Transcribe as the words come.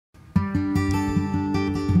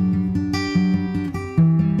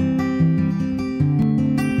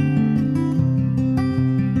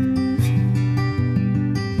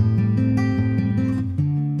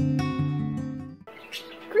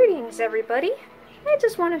everybody. I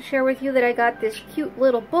just want to share with you that I got this cute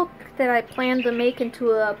little book that I plan to make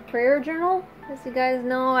into a prayer journal. As you guys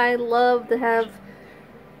know, I love to have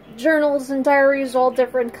journals and diaries, all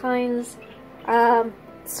different kinds.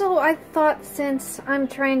 So I thought, since I'm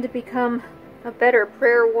trying to become a better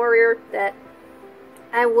prayer warrior, that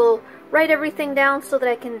I will write everything down so that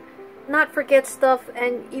I can not forget stuff.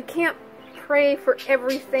 And you can't pray for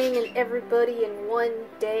everything and everybody in one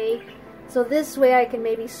day. So this way I can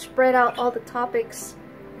maybe spread out all the topics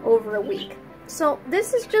over a week. So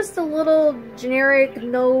this is just a little generic,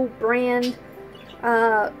 no brand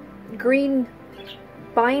green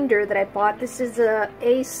binder that I bought. This is a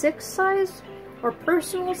A6 size or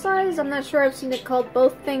personal size. I'm not sure, I've seen it called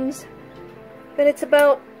both things. But it's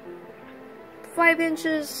about 5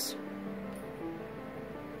 inches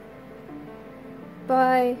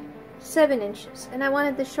by 7 inches. And I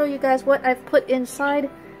wanted to show you guys what I've put inside.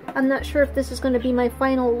 I'm not sure if this is going to be my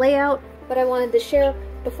final layout, but I wanted to share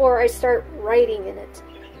before I start writing in it.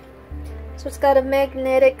 So it's got a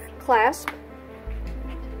magnetic clasp,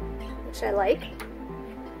 which I like.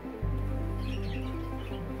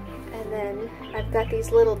 And then I've got these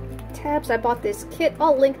little tabs. I bought this kit.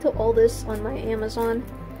 I'll link to all this on my Amazon.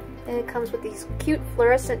 And it comes with these cute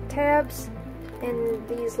fluorescent tabs and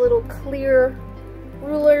these little clear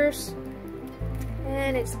rulers.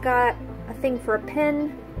 And it's got a thing for a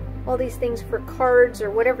pen. All these things for cards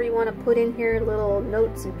or whatever you want to put in here, little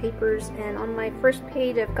notes and papers. And on my first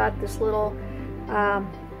page I've got this little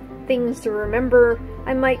things to remember.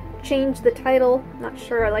 I might change the title, not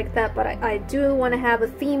sure I like that, but I do want to have a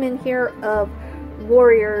theme in here of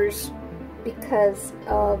warriors, because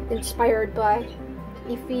inspired by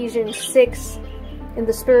Ephesians 6 in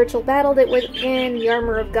the spiritual battle that we're in, the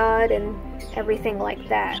armor of God and everything like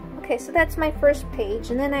that. Okay, so that's my first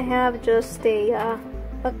page, and then I have just a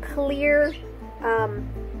clear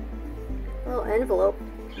little envelope.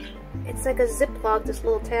 It's like a Ziploc. This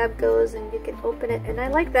little tab goes and you can open it, and I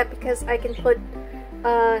like that because I can put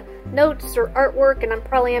notes or artwork, and I'm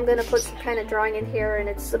going to put some kind of drawing in here, and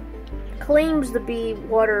it's claims to be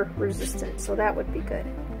water resistant, so that would be good.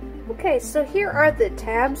 Okay, so here are the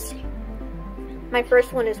tabs. My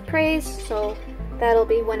first one is praise, so that'll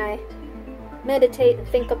be when I meditate and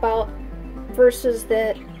think about verses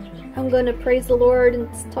that I'm going to praise the Lord and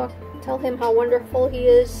tell him how wonderful he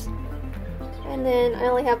is. And then I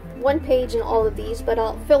only have one page in all of these, but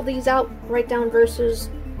I'll fill these out, write down verses,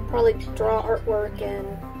 probably draw artwork and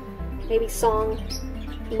maybe song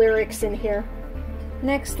lyrics in here.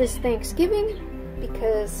 Next is Thanksgiving,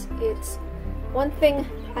 because it's one thing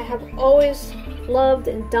I have always loved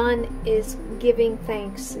and done is giving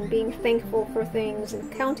thanks and being thankful for things and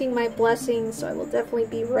counting my blessings. So I will definitely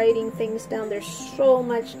be writing things down. There's so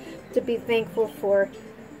much to be thankful for.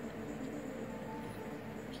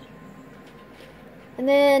 And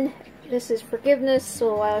then this is forgiveness,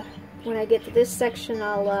 so when I get to this section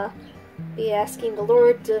I'll be asking the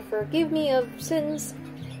Lord to forgive me of sins.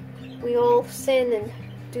 We all sin and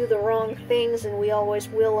do the wrong things, and we always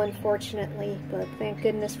will, unfortunately, but thank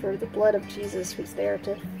goodness for the blood of Jesus who's there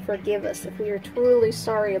to forgive us if we are truly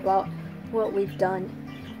sorry about what we've done.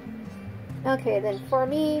 Okay, then for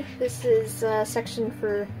me, this is a section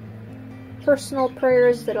for personal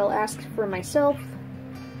prayers that I'll ask for myself.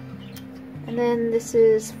 And then this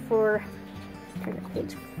is for,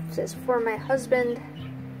 it says for my husband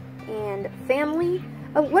and family.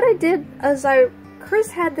 What I did is Chris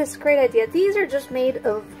had this great idea. These are just made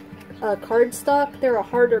of cardstock. They're a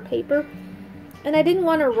harder paper. And I didn't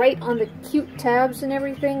want to write on the cute tabs and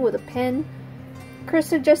everything with a pen. Chris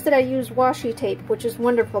suggested I use washi tape, which is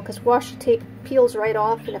wonderful because washi tape peels right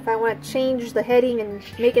off. And if I want to change the heading and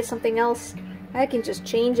make it something else, I can just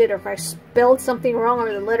change it. Or if I spelled something wrong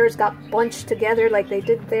or the letters got bunched together like they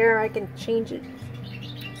did there, I can change it.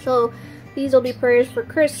 So these will be prayers for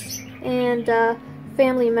Chris and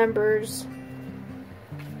family members.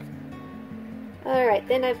 Alright,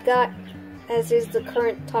 then I've got, as is the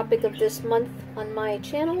current topic of this month on my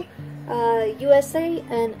channel, USA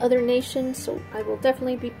and other nations, so I will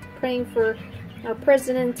definitely be praying for our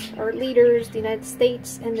president, our leaders, the United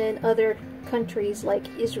States, and then other countries like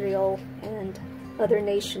Israel and other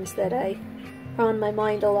nations that I are on my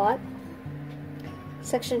mind a lot.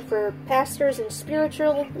 Section for pastors and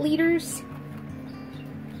spiritual leaders.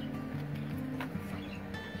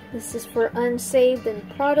 This is for unsaved and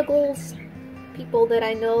prodigals. People that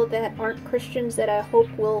I know that aren't Christians that I hope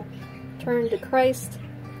will turn to Christ,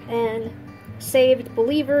 and saved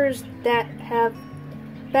believers that have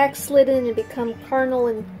backslidden and become carnal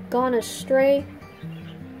and gone astray.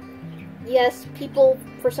 Yes, people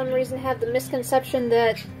for some reason have the misconception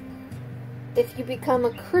that if you become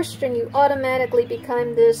a Christian, you automatically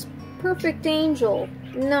become this perfect angel.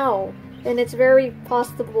 No. And it's very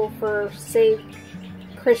possible for saved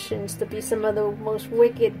Christians to be some of the most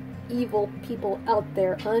wicked, evil people out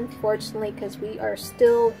there, unfortunately, because we are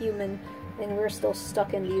still human and we're still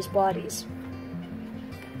stuck in these bodies.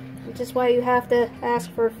 Which is why you have to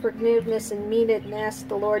ask for forgiveness and mean it and ask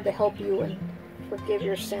the Lord to help you and forgive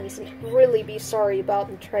your sins and really be sorry about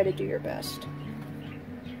and try to do your best.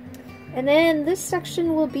 And then this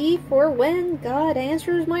section will be for when God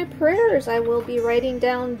answers my prayers. I will be writing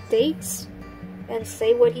down dates and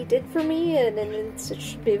say what he did for me, and it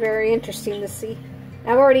should be very interesting to see.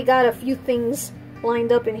 I've already got a few things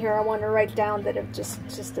lined up in here I want to write down that are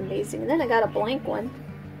just amazing. And then I got a blank one.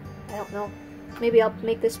 I don't know. Maybe I'll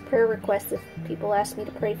make this prayer request if people ask me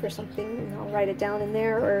to pray for something, and I'll write it down in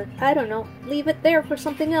there, or I don't know, leave it there for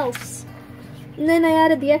something else. And then I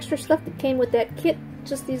added the extra stuff that came with that kit,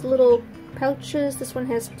 just these little pouches. This one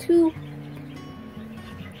has 2,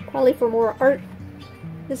 probably for more art.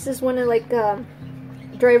 This is one of like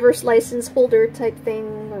driver's license holder type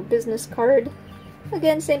thing, or business card.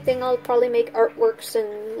 Again, same thing, I'll probably make artworks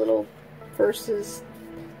and little verses,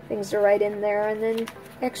 things to write in there, and then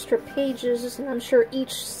extra pages, and I'm sure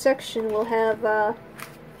each section will have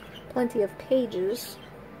plenty of pages.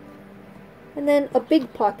 And then a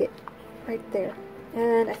big pocket right there.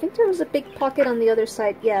 And I think there was a big pocket on the other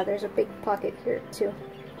side. Yeah, there's a big pocket here too.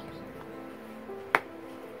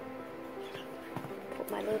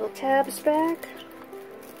 Put my little tabs back.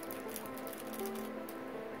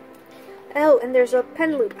 Oh, and there's a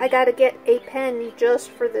pen loop. I gotta get a pen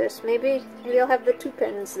just for this. Maybe I'll have the 2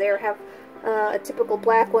 pens there. Have a typical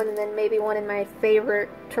black one, and then maybe one in my favorite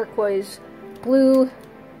turquoise blue.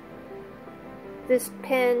 This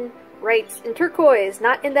pen writes in turquoise,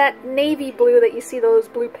 not in that navy blue that you see those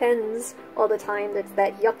blue pens all the time. That's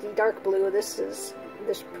that yucky dark blue. This is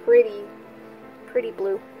this pretty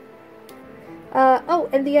blue. Oh,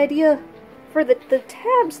 and the idea for the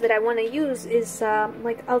tabs that I want to use is,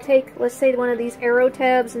 like, I'll take, let's say, one of these arrow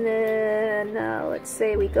tabs, and then, let's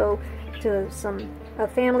say we go to a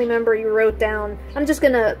family member you wrote down. I'm just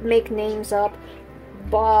gonna make names up.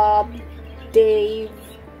 Bob, Dave,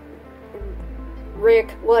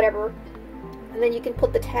 Rick, whatever. And then you can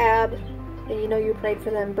put the tab, and you know you prayed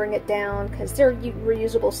for them, bring it down, because they're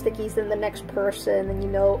reusable stickies, then the next person, and you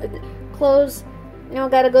know, close, you know,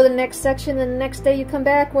 gotta go to the next section, and the next day you come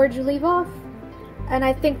back, where'd you leave off? And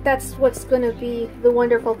I think that's what's gonna be the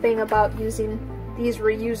wonderful thing about using these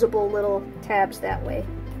reusable little tabs that way.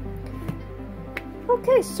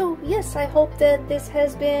 Okay, so yes, I hope that this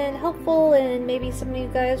has been helpful, and maybe some of you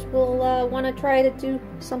guys will want to try to do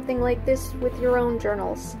something like this with your own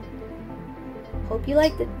journals. Hope you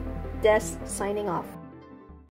liked it. Des signing off.